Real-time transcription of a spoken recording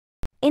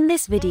In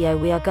this video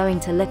we are going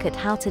to look at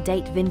how to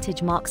date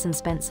vintage Marks &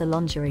 Spencer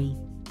lingerie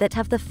that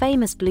have the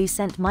famous blue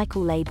St.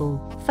 Michael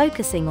label,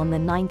 focusing on the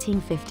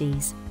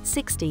 1950s,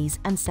 60s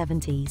and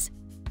 70s.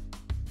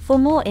 For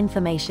more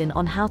information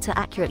on how to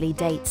accurately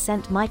date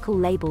St. Michael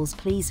labels,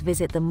 please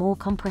visit the more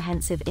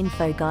comprehensive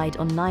info guide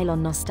on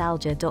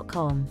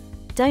nylonnostalgia.com.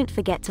 Don't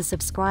forget to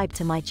subscribe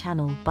to my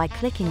channel by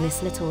clicking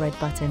this little red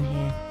button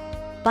here.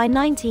 By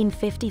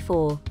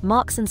 1954,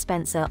 Marks &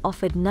 Spencer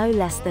offered no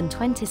less than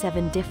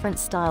 27 different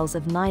styles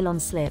of nylon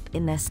slip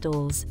in their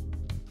stores.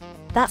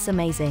 That's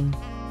amazing.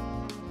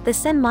 The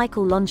St.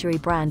 Michael lingerie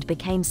brand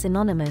became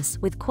synonymous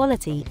with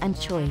quality and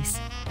choice.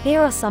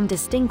 Here are some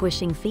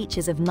distinguishing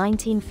features of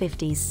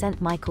 1950s St.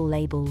 Michael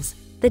labels.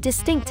 The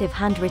distinctive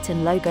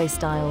handwritten logo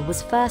style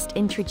was first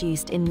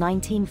introduced in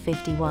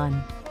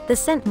 1951. The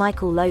St.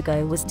 Michael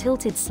logo was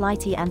tilted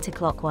slightly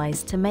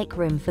anti-clockwise to make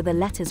room for the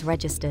letters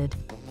registered.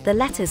 The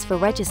letters for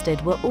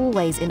registered were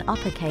always in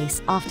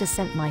uppercase after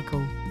St.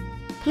 Michael.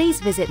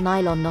 Please visit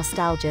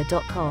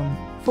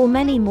nylonnostalgia.com for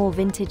many more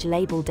vintage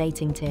label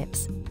dating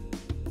tips.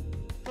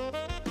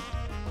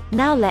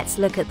 Now let's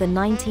look at the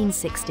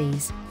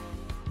 1960s.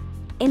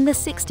 In the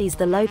 60s,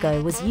 the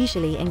logo was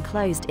usually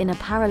enclosed in a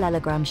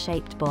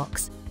parallelogram-shaped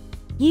box.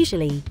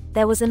 Usually,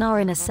 there was an R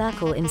in a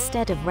circle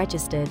instead of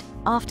registered,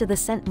 after the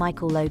St.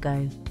 Michael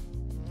logo.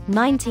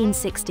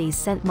 1960s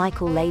St.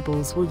 Michael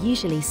labels will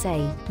usually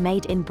say,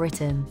 "Made in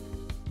Britain."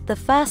 The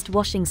first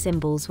washing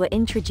symbols were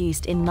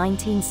introduced in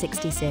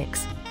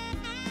 1966.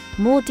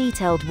 More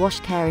detailed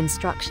wash care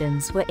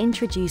instructions were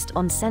introduced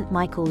on St.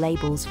 Michael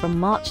labels from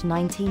March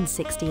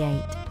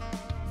 1968.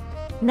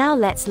 Now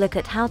let's look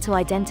at how to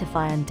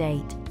identify and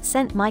date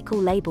St. Michael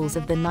labels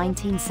of the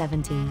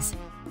 1970s.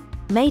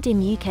 Made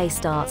in UK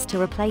starts to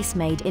replace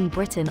Made in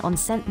Britain on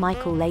St.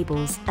 Michael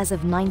labels as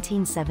of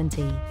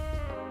 1970.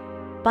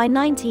 By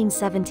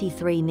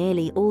 1973,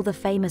 nearly all the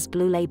famous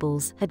blue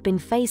labels had been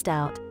phased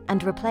out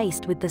and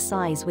replaced with the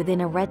size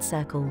within a red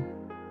circle.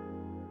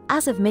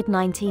 As of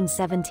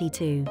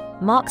mid-1972,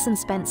 Marks &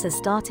 Spencer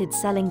started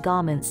selling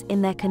garments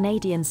in their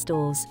Canadian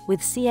stores,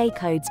 with CA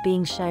codes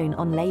being shown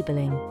on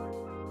labeling.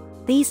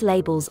 These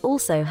labels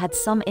also had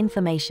some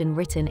information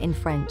written in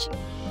French.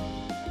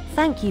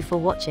 Thank you for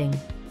watching.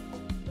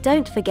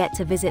 Don't forget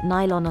to visit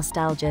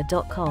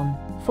nylonnostalgia.com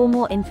for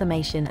more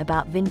information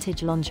about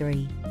vintage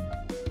lingerie.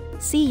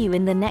 See you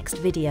in the next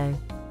video.